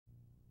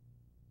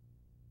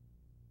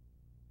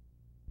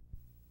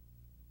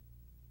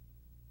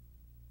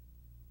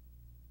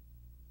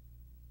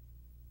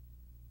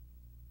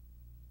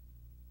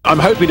I'm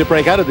hoping to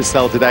break out of this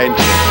cell today.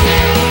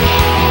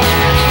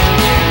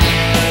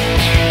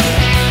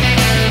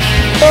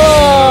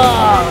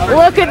 Oh,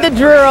 look at the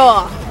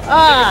drool.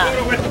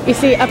 You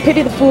see, I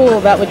pity the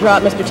fool that would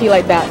drop Mr. T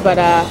like that, but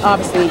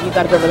obviously you've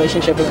got a good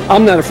relationship with him.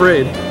 I'm not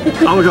afraid.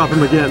 I'll drop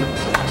him again.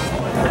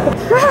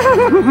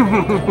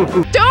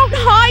 Don't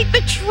hide the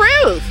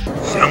truth!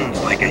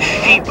 Sounds like a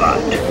she-bot.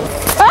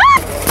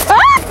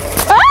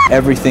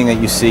 Everything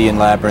that you see in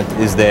Labyrinth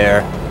is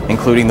there,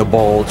 including the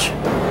bulge.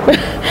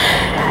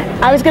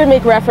 I was going to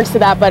make reference to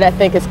that, but I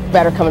think it's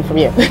better coming from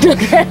you.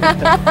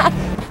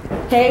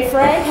 Hey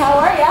Frank, how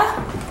are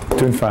ya?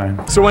 Doing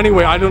fine. So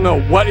anyway, I don't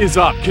know. What is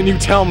up? Can you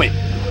tell me?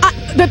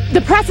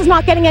 The press is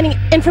not getting any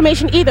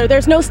information either.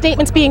 There's no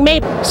statements being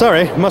made.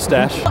 Sorry,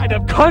 mustache. What kind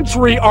of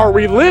country are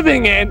we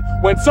living in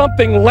when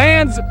something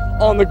lands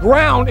on the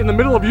ground in the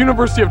middle of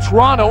University of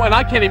Toronto and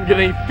I can't even get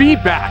any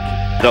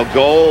feedback? The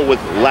goal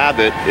with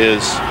Labbit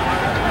is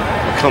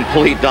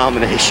complete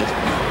domination.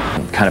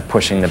 Kind of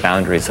pushing the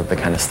boundaries of the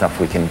kind of stuff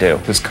we can do.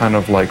 This kind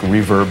of like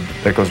reverb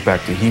that goes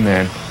back to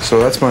He-Man. So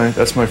that's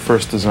my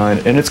first design,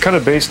 and it's kind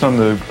of based on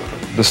the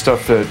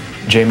stuff that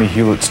Jamie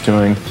Hewlett's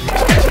doing.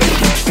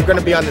 You're going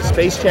to be on the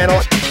Space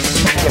Channel.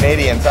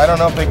 Canadians, I don't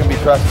know if they can be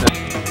trusted.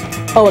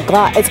 Oh,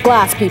 it's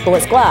glass, people.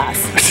 It's glass.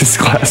 It's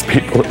glass,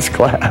 people. It's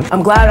glass.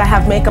 I'm glad I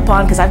have makeup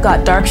on because I've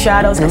got dark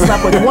shadows. I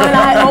slept with one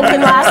eye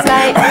open last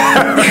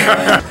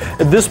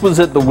night. This was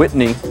at the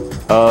Whitney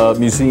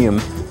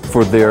Museum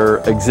for their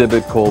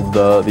exhibit called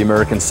The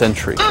American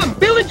Century. I'm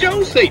Billy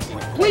Josie.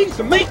 Pleased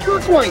to make your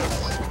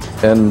acquaintance.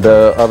 And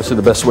obviously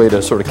the best way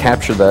to sort of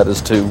capture that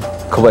is to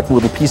collect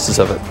little pieces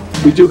of it.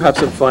 We do have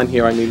some fun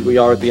here. I mean, we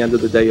are at the end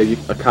of the day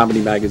a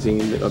comedy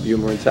magazine of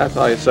humor and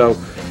satire, so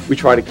we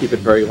try to keep it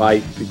very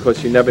light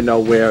because you never know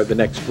where the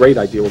next great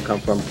idea will come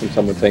from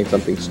someone saying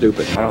something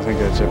stupid. I don't think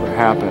that's ever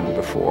happened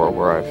before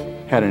where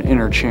I've had an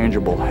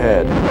interchangeable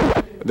head.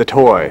 The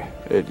toy,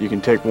 you can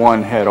take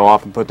one head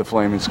off and put the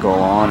flaming skull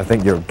on. I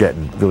think you're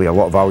getting really a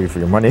lot of value for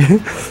your money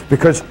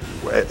because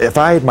if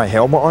I had my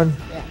helmet on,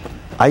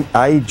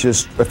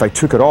 if I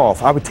took it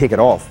off, I would take it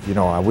off. You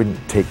know, I wouldn't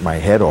take my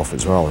head off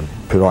as well and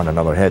put on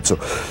another head. So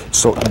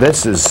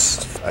this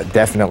is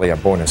definitely a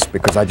bonus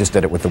because I just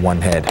did it with the one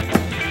head.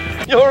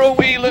 You're a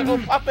wee little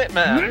puppet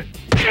man.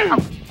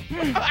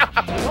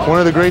 One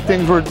of the great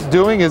things we're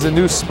doing is a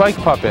new spike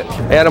puppet.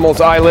 Animals'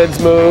 eyelids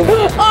move,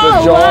 the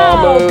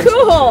jaw moves.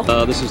 Cool.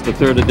 This is the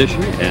 3rd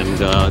edition, and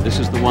this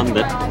is the one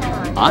that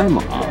I'm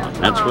on.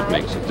 That's what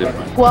makes it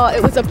different. Well,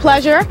 it was a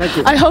pleasure. Thank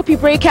you. I hope you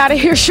break out of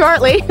here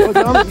shortly.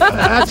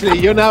 Actually,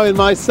 you're now in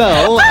my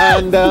cell,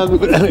 and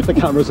if the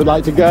cameras would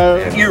like to go.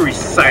 Eerie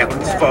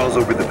silence falls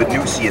over the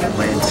Venusian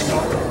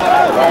landscape.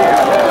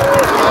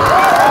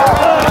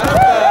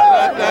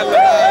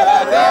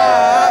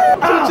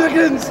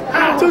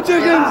 Two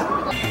chickens!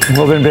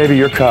 Well then, baby,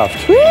 you're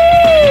cuffed.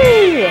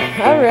 Whee!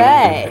 All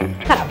right.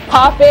 Kind of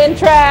pop in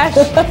trash.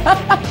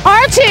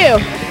 R2,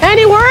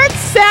 any words,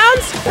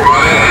 sounds?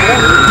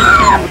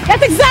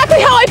 That's exactly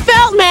how I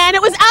felt, man.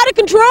 It was out of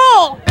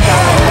control.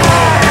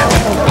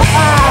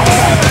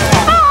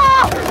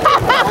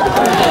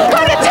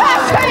 What a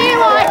Natasha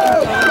Eloi!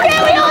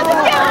 Can't we all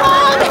just get along?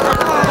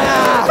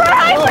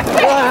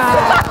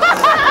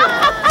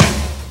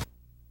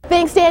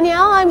 Thanks,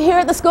 Danielle. I'm here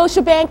at the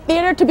Scotiabank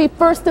Theatre to be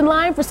first in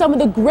line for some of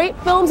the great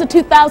films of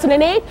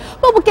 2008,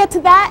 but we'll get to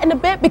that in a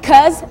bit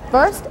because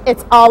first,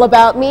 it's all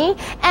about me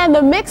and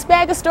the mixed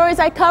bag of stories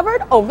I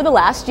covered over the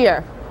last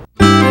year.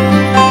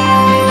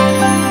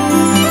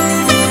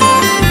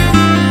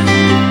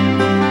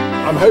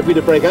 I'm hoping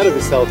to break out of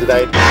this cell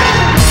today.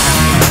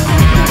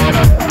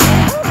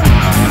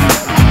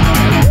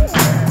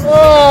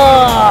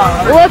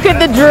 Oh, look at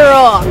the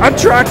drool.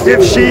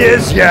 Attractive she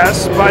is,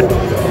 yes, but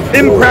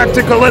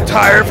impractical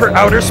attire for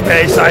outer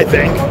space, I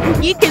think.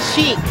 Eat a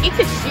sheep.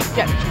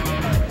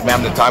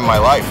 Ma'am, the time of my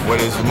life. What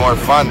is more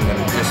fun than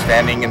just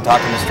standing and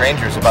talking to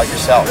strangers about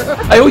yourself?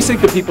 I always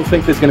think that people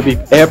think there's going to be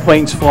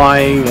airplanes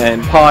flying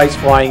and pies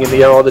flying in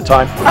the air all the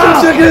time.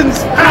 Two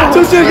chickens!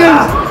 Two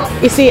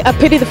chickens! You see, I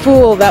pity the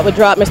fool that would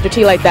drop Mr.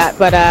 T like that,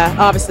 but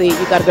obviously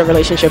you've got a good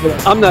relationship with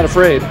him. I'm not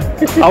afraid.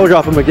 I'll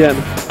drop him again.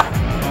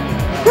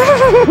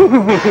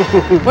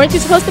 Weren't you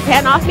supposed to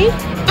pan off me?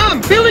 I'm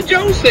Billy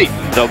Josie.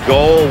 The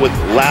goal with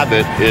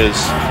Labbit is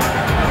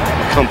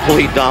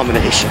complete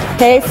domination.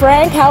 Hey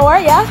Frank, how are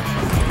ya?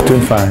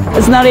 Doing fine.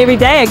 It's not every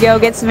day a girl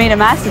gets to meet a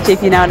master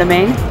chief, you know what I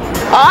mean?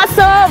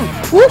 Awesome!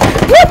 Whoop,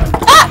 whoop,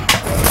 ah!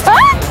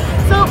 Ah!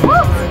 So,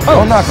 whoop.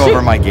 Don't knock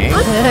over my game.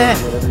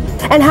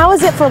 And how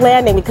is it for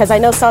landing? Because I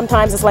know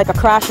sometimes it's like a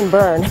crash and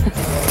burn.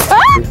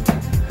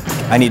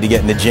 I need to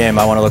get in the gym.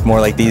 I want to look more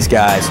like these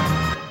guys.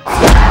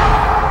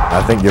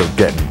 I think you're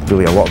getting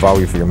really a lot of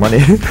value for your money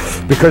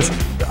because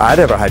I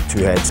never had two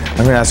heads. I'm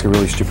going to ask a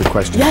really stupid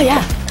question.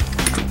 Yeah.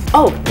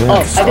 Oh,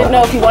 I didn't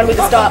know if you wanted me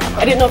to stop.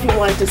 I didn't know if you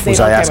wanted to say Was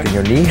I asking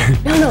your knee?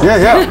 No.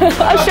 Yeah.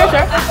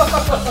 Sure.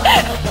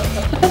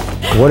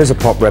 What is a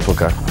pop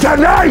replica?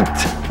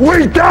 Tonight,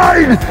 we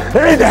dine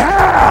in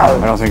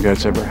hell! I don't think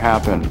that's ever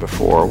happened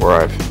before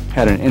where I've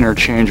had an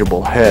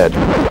interchangeable head.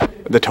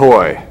 The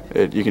toy,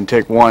 You can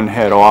take one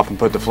head off and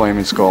put the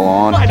flaming skull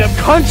on. What kind of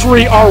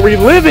country are we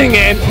living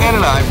in?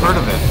 Canada, I've heard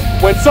of it.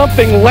 When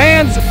something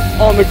lands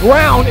on the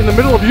ground in the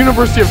middle of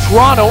University of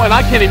Toronto and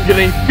I can't even get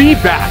any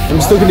feedback.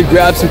 I'm still gonna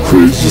grab some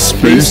crazy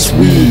space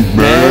weed,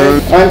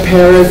 man. I'm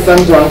Paris,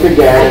 I'm drunk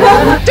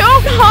again.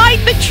 Don't hide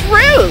the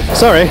truth!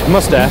 Sorry,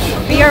 mustache.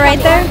 You're right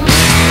there?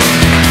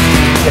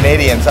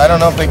 Canadians, I don't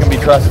know if they can be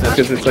trusted.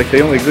 Because it's like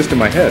they only exist in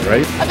my head,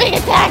 right? A big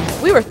attack!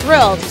 We were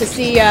thrilled to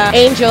see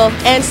Angel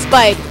and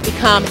Spike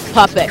become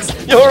puppets.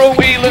 You're a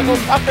wee little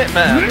puppet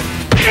man.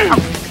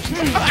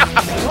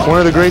 One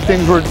of the great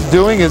things we're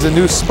doing is a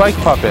new Spike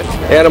puppet.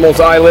 Animals'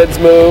 eyelids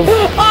move,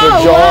 their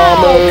jaw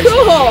moves.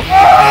 Cool!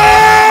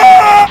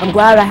 I'm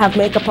glad I have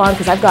makeup on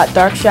because I've got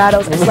dark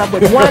shadows. I slept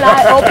with one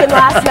eye open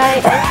last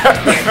night.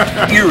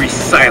 Eerie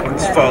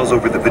silence falls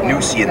over the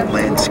Venusian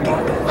landscape.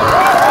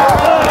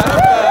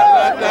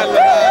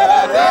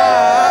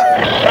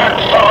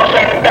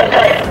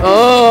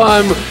 Oh,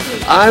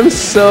 I'm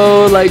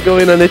so like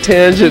going on a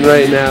tangent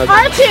right now.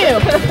 Aren't you?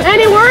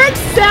 Any words?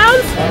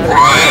 Sounds?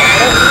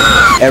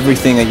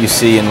 Everything that you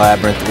see in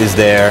Labyrinth is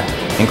there,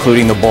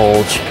 including the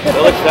bulge.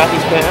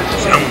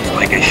 Sounds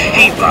like a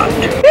she-bot.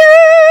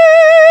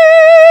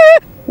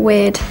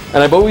 Weird.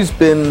 And I've always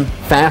been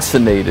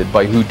fascinated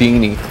by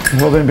Houdini.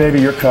 Well then,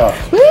 baby, you're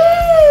cuffed. Woo!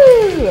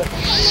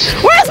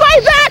 Where's my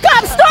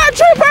backup,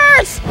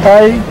 Stormtroopers?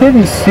 I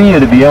didn't see you,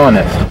 to be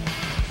honest.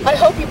 I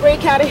hope you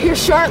break out of here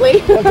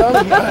shortly. Well,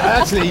 darling,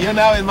 actually, you're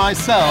now in my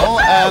cell,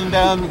 and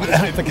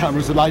if the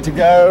cameras would like to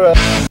go...